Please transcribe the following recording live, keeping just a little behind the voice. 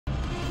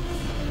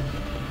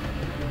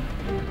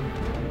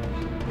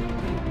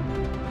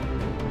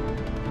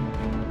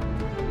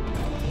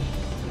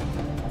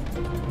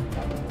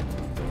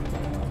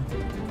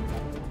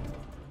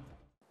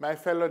My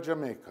fellow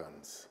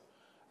Jamaicans,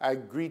 I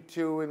greet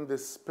you in the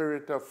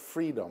spirit of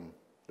freedom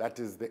that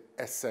is the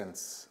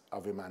essence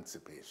of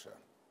emancipation.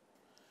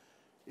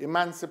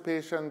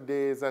 Emancipation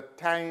Day is a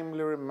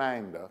timely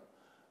reminder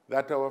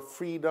that our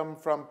freedom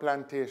from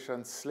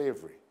plantation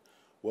slavery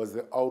was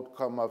the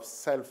outcome of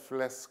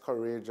selfless,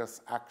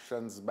 courageous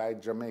actions by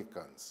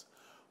Jamaicans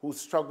who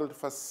struggled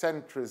for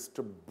centuries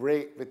to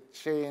break the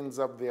chains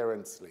of their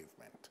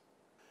enslavement.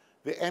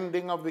 The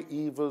ending of the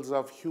evils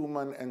of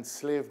human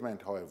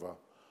enslavement, however,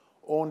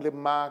 only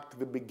marked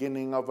the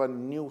beginning of a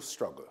new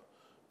struggle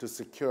to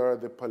secure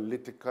the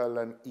political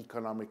and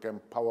economic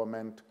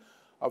empowerment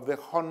of the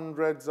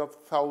hundreds of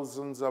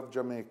thousands of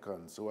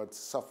Jamaicans who had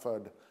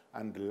suffered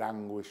and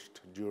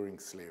languished during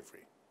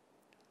slavery.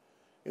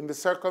 In the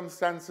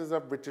circumstances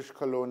of British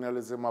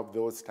colonialism of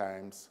those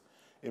times,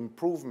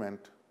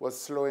 improvement was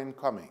slow in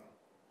coming.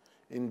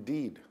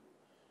 Indeed,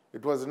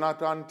 it was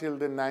not until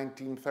the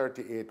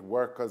 1938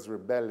 Workers'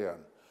 Rebellion,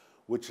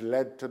 which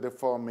led to the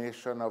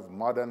formation of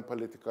modern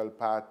political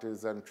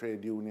parties and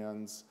trade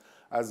unions,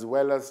 as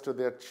well as to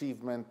the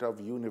achievement of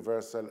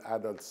universal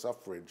adult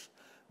suffrage,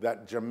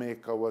 that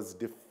Jamaica was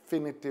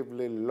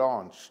definitively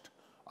launched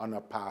on a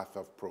path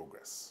of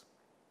progress.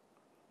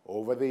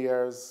 Over the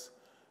years,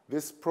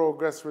 this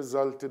progress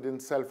resulted in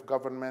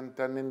self-government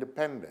and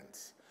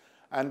independence,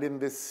 and in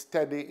the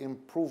steady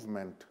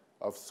improvement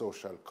of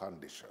social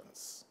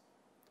conditions.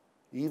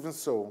 Even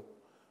so,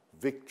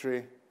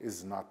 victory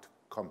is not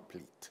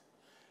complete.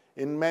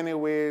 In many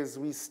ways,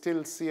 we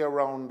still see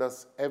around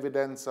us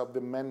evidence of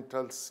the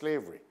mental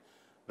slavery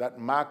that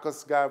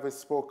Marcus Garvey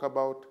spoke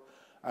about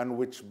and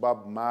which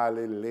Bob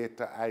Marley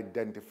later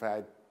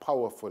identified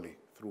powerfully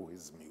through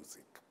his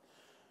music.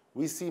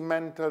 We see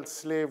mental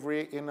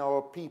slavery in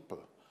our people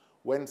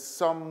when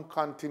some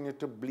continue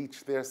to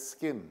bleach their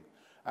skin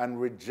and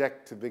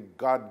reject the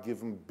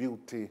God-given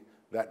beauty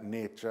that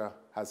nature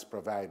has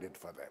provided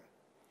for them.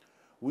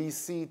 We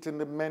see it in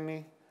the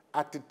many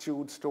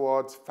attitudes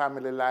towards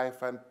family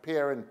life and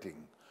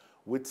parenting,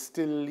 which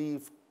still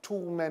leave too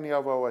many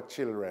of our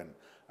children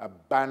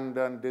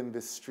abandoned in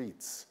the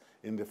streets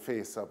in the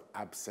face of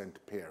absent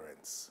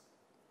parents.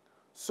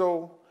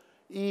 So,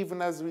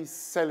 even as we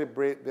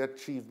celebrate the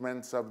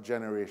achievements of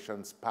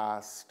generations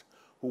past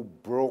who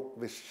broke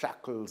the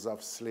shackles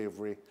of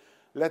slavery,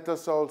 let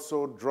us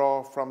also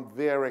draw from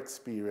their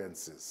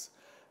experiences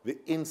the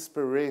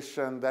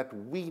inspiration that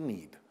we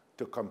need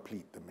to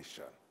complete the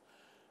mission.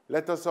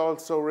 Let us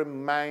also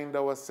remind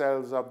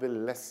ourselves of the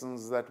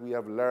lessons that we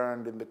have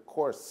learned in the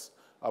course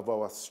of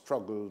our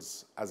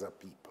struggles as a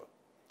people.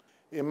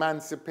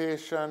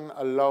 Emancipation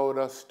allowed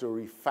us to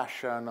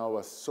refashion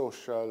our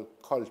social,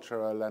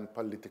 cultural, and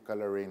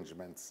political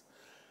arrangements,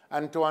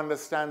 and to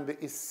understand the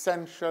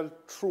essential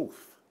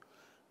truth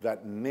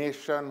that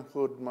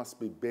nationhood must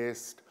be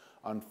based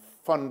on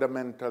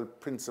fundamental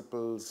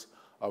principles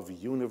of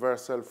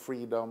universal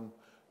freedom,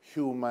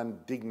 human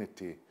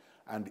dignity,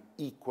 and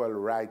equal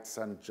rights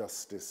and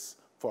justice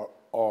for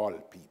all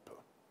people.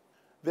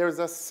 There is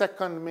a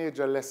second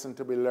major lesson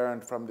to be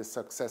learned from the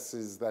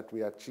successes that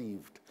we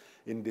achieved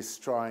in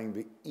destroying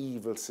the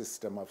evil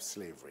system of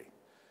slavery,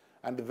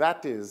 and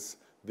that is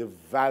the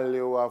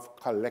value of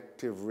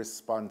collective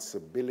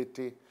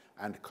responsibility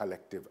and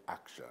collective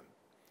action.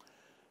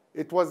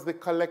 It was the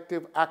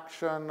collective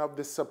action of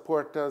the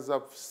supporters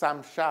of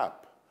Sam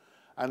Sharp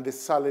and the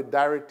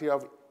solidarity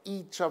of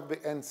each of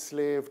the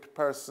enslaved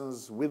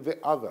persons with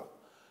the other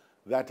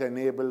that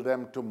enabled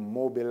them to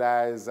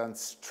mobilize and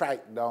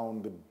strike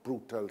down the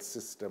brutal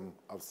system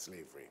of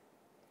slavery.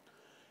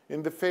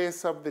 In the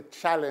face of the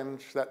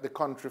challenge that the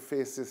country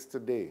faces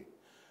today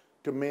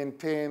to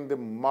maintain the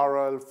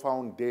moral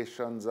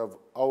foundations of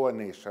our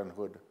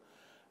nationhood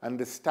and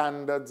the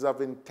standards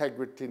of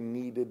integrity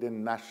needed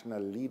in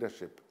national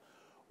leadership,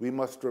 we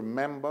must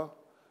remember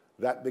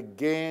that the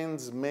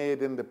gains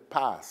made in the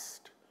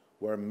past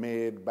were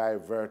made by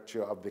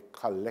virtue of the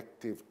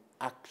collective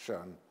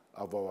action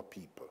of our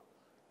people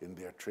in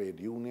their trade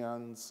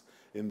unions,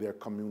 in their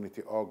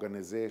community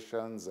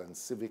organizations and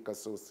civic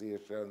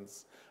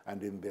associations,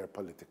 and in their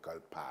political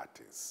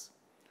parties.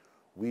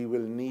 We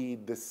will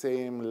need the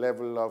same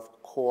level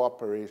of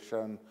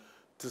cooperation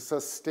to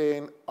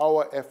sustain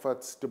our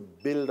efforts to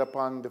build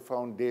upon the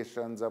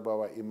foundations of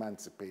our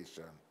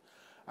emancipation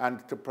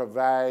and to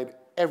provide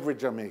every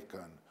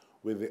Jamaican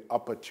with the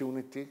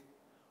opportunity,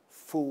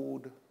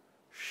 food,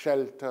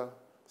 shelter,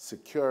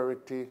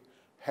 security,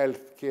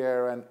 health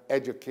care and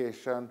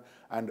education,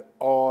 and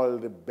all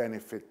the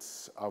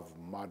benefits of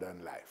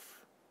modern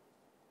life.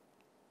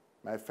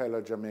 My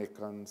fellow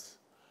Jamaicans,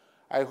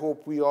 I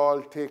hope we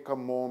all take a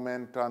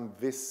moment on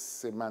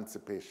this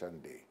Emancipation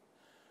Day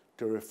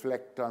to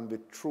reflect on the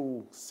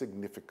true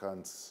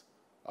significance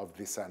of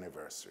this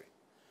anniversary.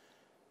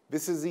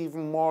 This is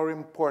even more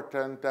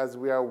important as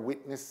we are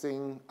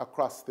witnessing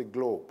across the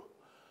globe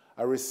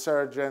a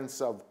resurgence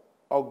of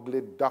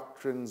ugly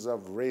doctrines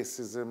of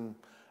racism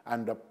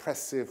and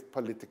oppressive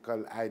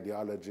political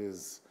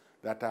ideologies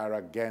that are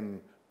again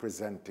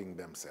presenting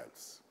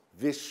themselves.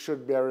 This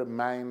should be a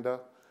reminder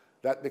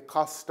that the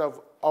cost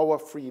of our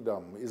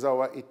freedom is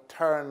our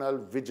eternal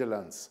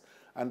vigilance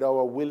and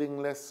our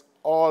willingness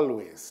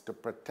always to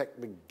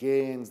protect the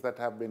gains that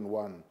have been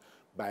won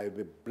by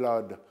the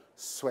blood,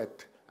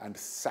 sweat, and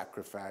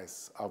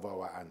sacrifice of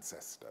our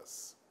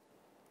ancestors.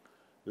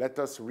 Let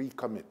us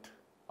recommit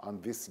on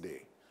this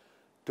day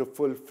to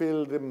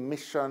fulfill the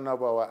mission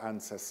of our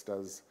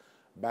ancestors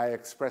by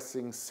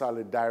expressing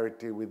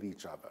solidarity with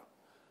each other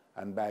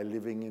and by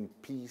living in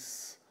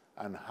peace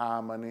and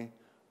harmony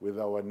with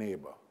our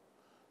neighbor,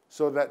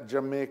 so that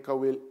Jamaica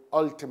will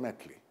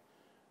ultimately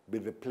be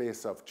the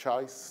place of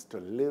choice to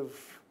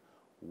live,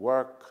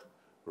 work,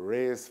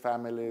 raise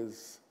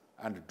families,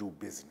 and do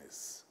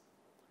business.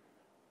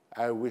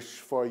 I wish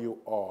for you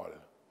all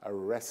a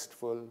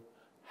restful,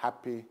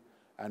 happy,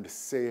 and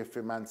safe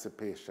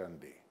Emancipation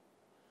Day.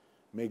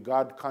 May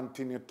God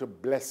continue to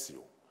bless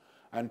you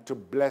and to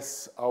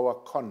bless our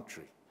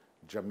country,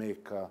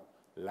 Jamaica,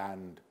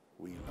 land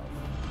we love.